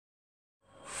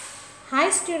Hi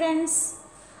students,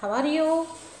 how are you?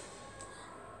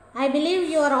 I believe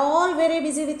you are all very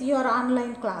busy with your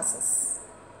online classes.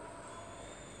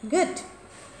 Good.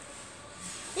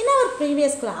 In our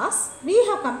previous class, we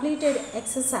have completed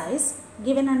exercise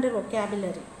given under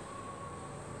vocabulary.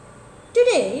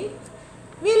 Today,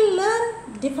 we will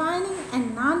learn defining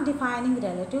and non-defining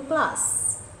relative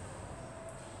class.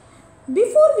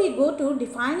 Before we go to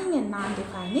defining and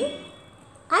non-defining,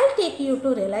 I'll take you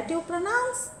to relative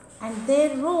pronouns and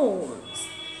their roles.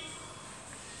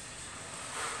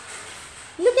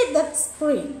 Look at that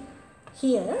screen.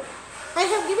 Here, I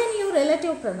have given you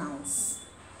relative pronouns.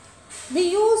 We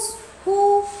use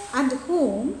who and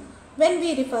whom when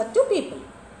we refer to people.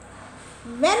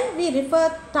 When we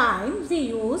refer time, we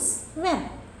use when,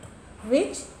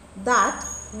 which, that,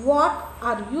 what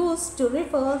are used to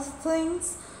refer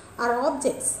things or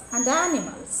objects and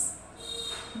animals.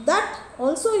 That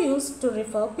also used to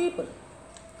refer people.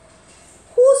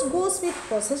 Whose goes with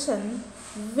possession,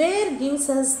 where gives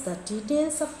us the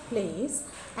details of place,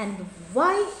 and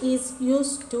why is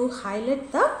used to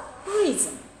highlight the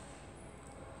reason.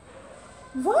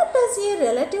 What does a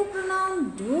relative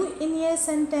pronoun do in a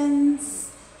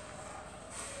sentence?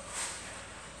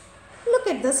 Look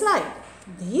at the slide.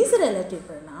 These relative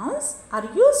pronouns are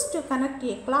used to connect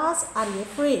a clause or a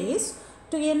phrase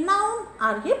to a noun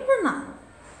or a pronoun.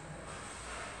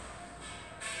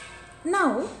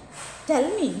 Now, tell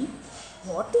me,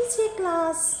 what is a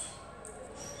class?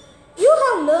 You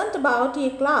have learnt about a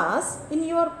class in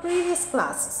your previous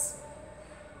classes.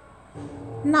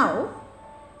 Now,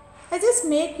 I just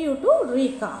make you to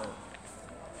recall.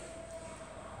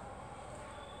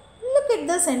 Look at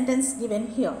the sentence given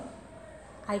here.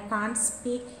 I can't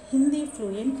speak Hindi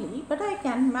fluently, but I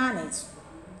can manage.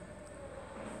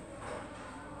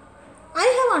 I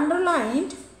have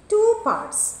underlined two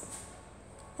parts.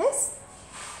 Yes,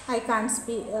 I can't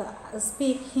speak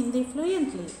Hindi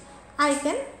fluently. I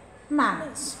can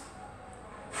manage.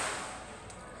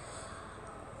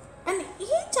 And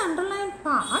each underlined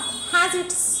part has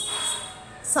its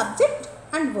subject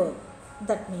and verb.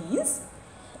 That means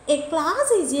a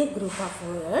clause is a group of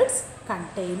words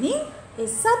containing a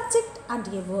subject and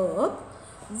a verb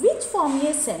which form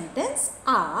a sentence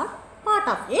or part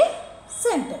of a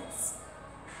sentence.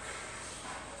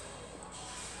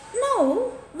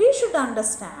 Now, we should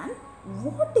understand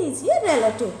what is a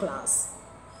relative clause.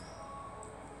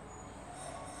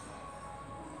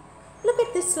 Look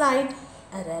at this slide.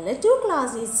 A relative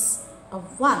clause is a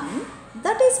one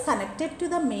that is connected to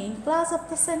the main clause of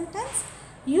the sentence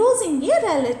using a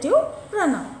relative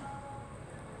pronoun.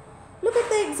 Look at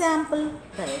the example.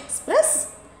 The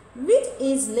express, which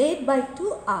is late by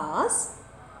 2 hours,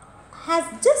 has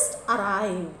just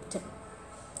arrived.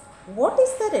 What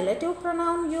is the relative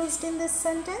pronoun used in this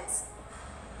sentence?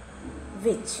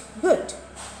 Which. Good.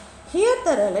 Here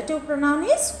the relative pronoun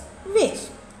is which.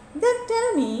 Then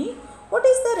tell me, what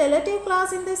is the relative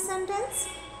clause in this sentence?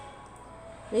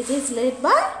 Which is late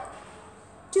by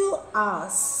 2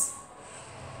 hours.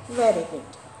 Very good.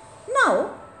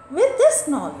 Now, with this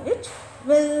knowledge,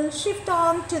 we'll shift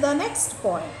on to the next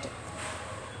point.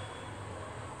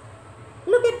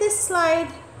 Look at this slide.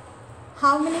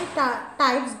 How many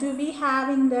types do we have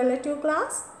in relative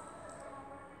clause?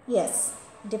 Yes,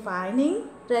 defining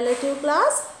relative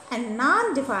clause and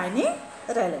non-defining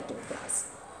relative clause.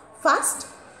 First,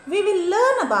 we will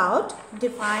learn about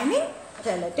defining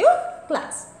relative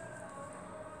clause.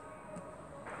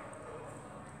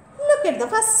 Look at the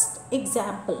first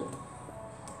example.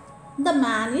 The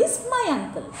man is my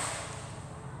uncle.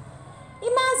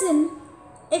 Imagine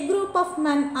a group of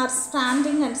men are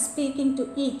standing and speaking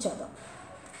to each other.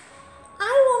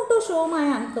 I want to show my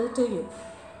uncle to you.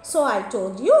 So I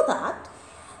told you that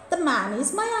the man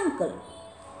is my uncle.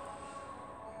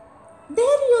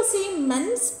 There you see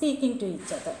men speaking to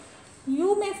each other.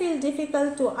 You may feel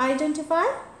difficult to identify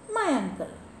my uncle.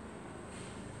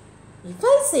 If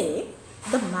I say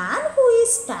the man who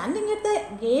is standing at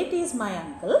the gate is my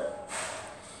uncle,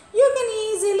 you can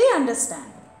easily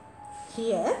understand.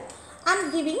 Here I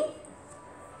am giving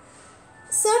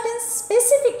certain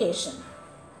specification.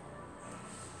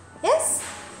 Yes,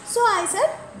 so I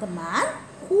said the man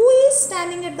who is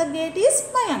standing at the gate is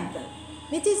my uncle.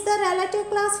 Which is the relative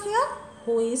clause here?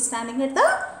 Who is standing at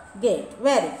the gate.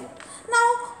 Very good.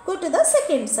 Now go to the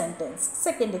second sentence,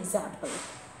 second example.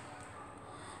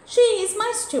 She is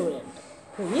my student.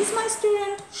 Who is my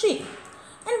student? She.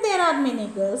 And there are many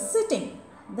girls sitting.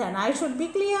 Then I should be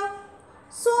clear.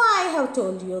 So I have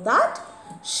told you that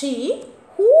she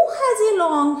who has a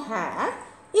long hair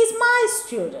is my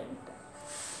student.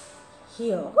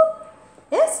 Here,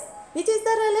 yes, Which is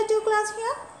the relative class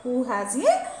here? Who has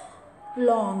a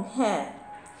long hair.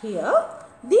 Here,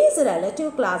 these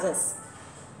relative clauses.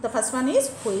 The first one is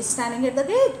who is standing at the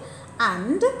gate,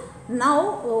 and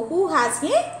now who has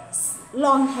a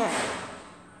long hair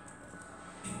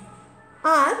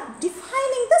are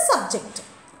defining the subject.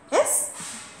 Yes,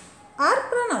 are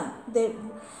pronoun.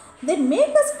 They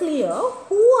make us clear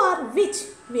who or which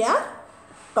we are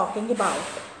talking about.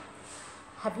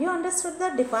 Have you understood the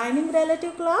defining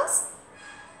relative clause?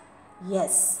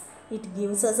 Yes, it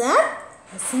gives us an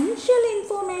essential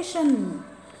information.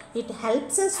 It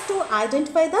helps us to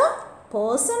identify the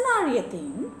person or a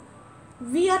thing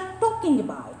we are talking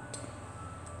about.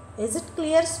 Is it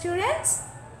clear, students?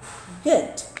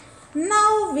 Good.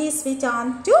 Now we switch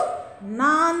on to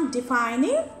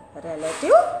non-defining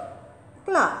relative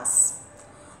clause.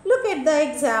 Look at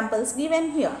the examples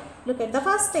given here. Look at the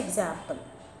first example.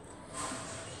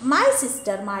 My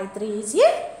sister Maitri is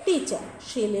a teacher.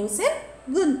 She lives in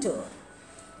Guntur.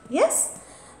 Yes.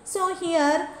 So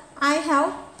here I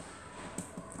have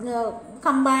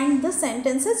combined the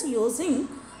sentences using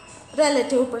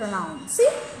relative pronouns. See,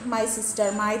 my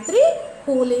sister Maitri,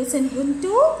 who lives in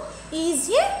Guntur, is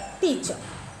a teacher.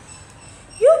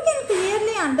 You can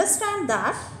clearly understand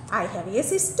that I have a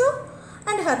sister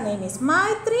and her name is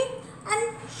Maitri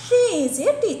and she is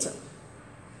a teacher.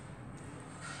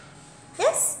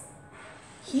 Yes.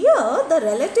 Here the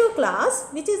relative clause,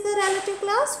 which is the relative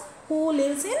clause? Who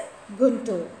lives in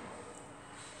Guntur,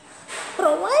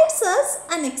 provides us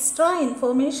an extra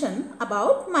information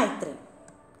about Maitri.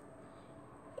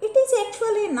 It is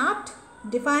actually not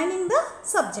defining the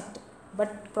subject,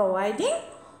 but providing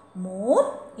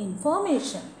more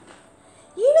information.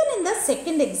 Even in the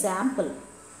second example,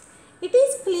 it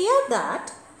is clear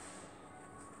that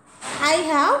I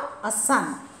have a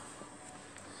son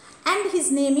and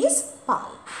his name is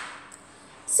Paul.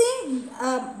 See,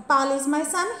 Paul is my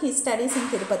son, he studies in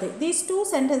Tirupati. These two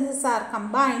sentences are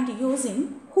combined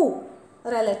using who,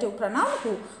 relative pronoun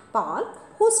who. Paul,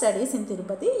 who studies in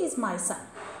Tirupati, is my son.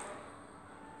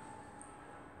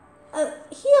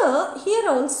 Here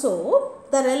also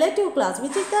the relative clause.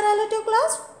 Which is the relative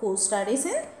clause? Who studies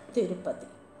in Tirupati.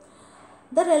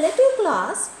 The relative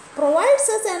clause provides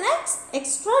us an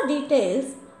extra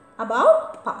details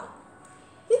about Paul,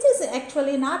 which is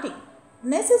actually not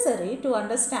necessary to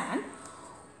understand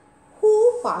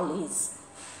who Paul is.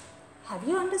 Have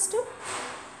you understood?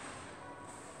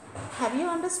 Have you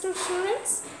understood,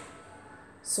 students?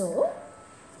 So,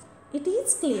 it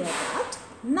is clear that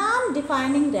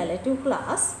non-defining relative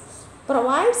clause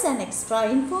provides an extra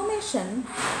information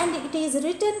and it is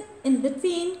written in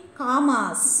between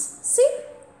commas. See?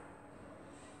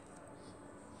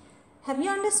 Have you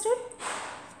understood?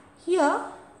 Here,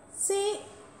 see,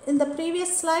 in the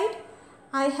previous slide,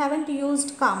 I haven't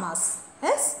used commas.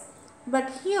 Yes? But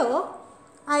here,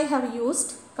 I have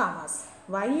used commas.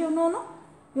 Why you know? No?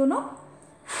 You know?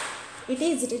 It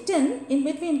is written in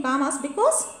between commas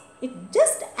because it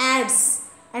just adds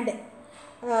and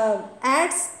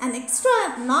adds an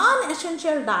extra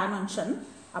non-essential dimension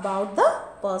about the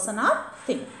person or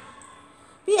thing.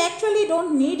 We actually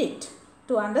don't need it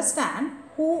to understand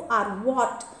who or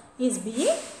what is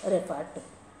being referred to.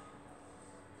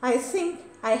 I think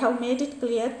I have made it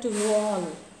clear to you all.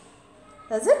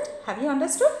 Is it? Have you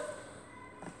understood?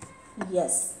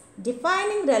 Yes.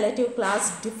 Defining relative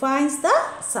clause defines the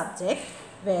subject,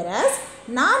 whereas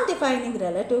non-defining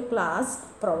relative clause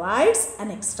provides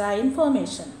an extra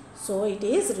information. So it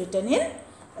is written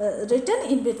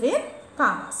in between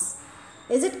commas.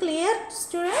 Is it clear,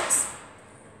 students?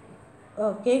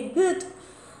 Okay, good.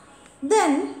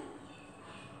 Then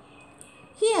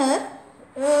here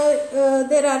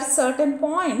there are certain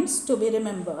points to be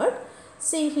remembered.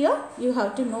 See here, you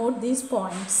have to note these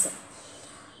points.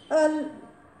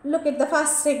 Look at the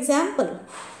first example.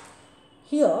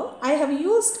 Here I have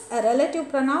used a relative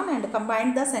pronoun and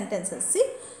combined the sentences. See,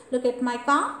 look at my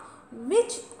car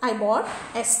which I bought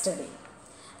yesterday.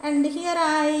 And here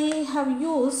I have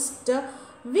used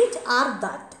which or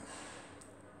that.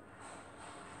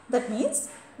 That means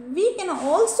we can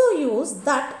also use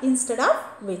that instead of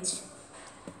which.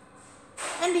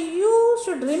 And you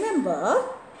should remember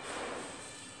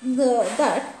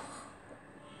that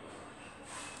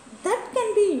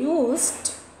can be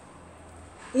used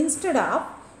instead of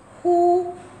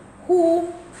who,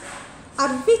 whom or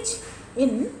which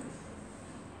in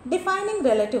defining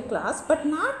relative clause, but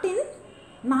not in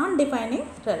non-defining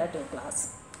relative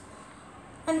clause.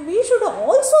 And we should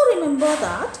also remember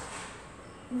that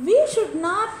we should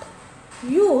not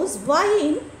use why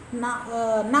in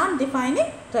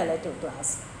non-defining relative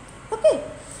clause. Okay.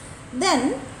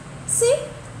 Then see,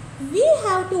 we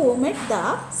have to omit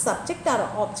the subject or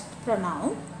object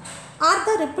pronoun or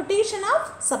the repetition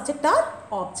of subject or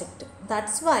object.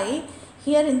 That's why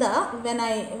here in the when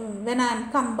I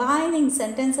am combining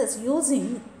sentences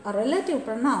using a relative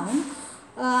pronoun,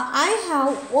 I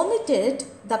have omitted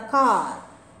the car.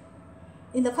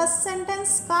 In the first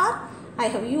sentence car I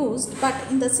have used, but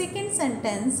in the second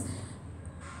sentence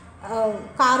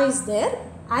car is there,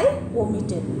 I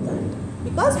omitted that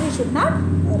because we should not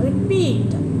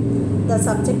repeat the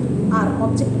subject or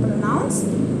object pronouns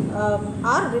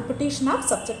or repetition of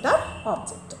subject or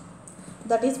object.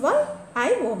 That is why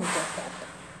I omitted that.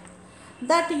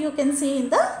 That you can see in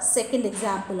the second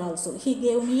example also. He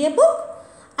gave me a book,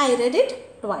 I read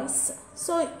it twice.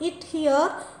 So it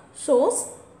here shows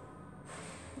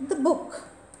the book.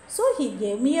 So he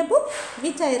gave me a book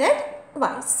which I read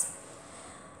twice.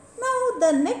 Now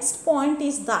the next point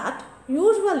is that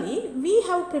usually we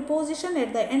have preposition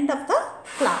at the end of the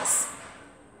clause.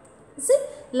 See,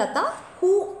 Lata,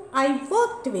 who I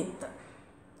worked with.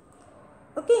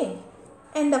 Okay,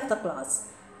 end of the clause.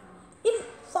 In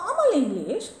formal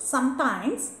English,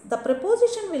 sometimes the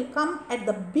preposition will come at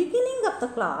the beginning of the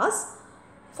clause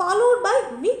followed by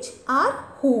which or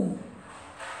whom.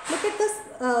 Look at this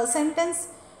sentence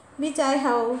which I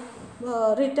have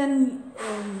written.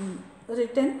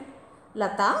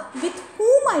 Lata, with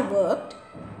whom I worked,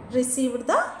 received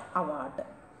the award.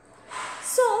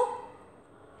 So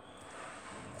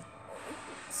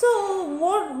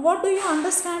what do you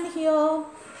understand here?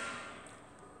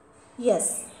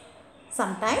 Yes,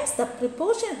 sometimes the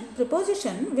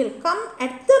preposition will come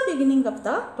at the beginning of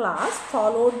the clause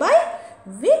followed by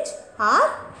which or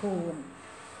whom.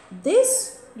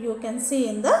 This you can see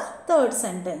in the third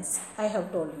sentence I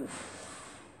have told you.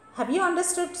 Have you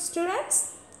understood,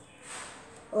 students?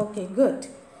 Okay, good.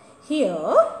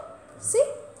 Here, see,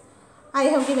 I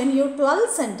have given you 12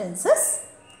 sentences.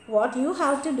 What you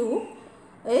have to do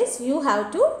is you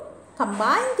have to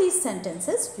combine these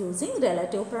sentences using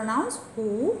relative pronouns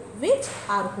who, which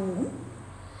or whom.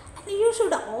 And you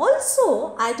should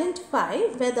also identify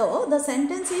whether the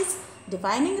sentence is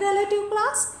defining relative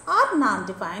clause or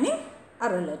non-defining a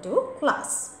relative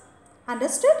clause.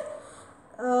 Understood?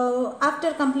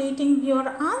 After completing your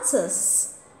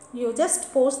answers, you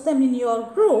just post them in your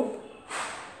group.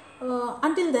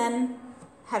 Until then,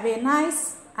 have a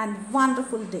nice and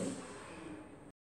wonderful day.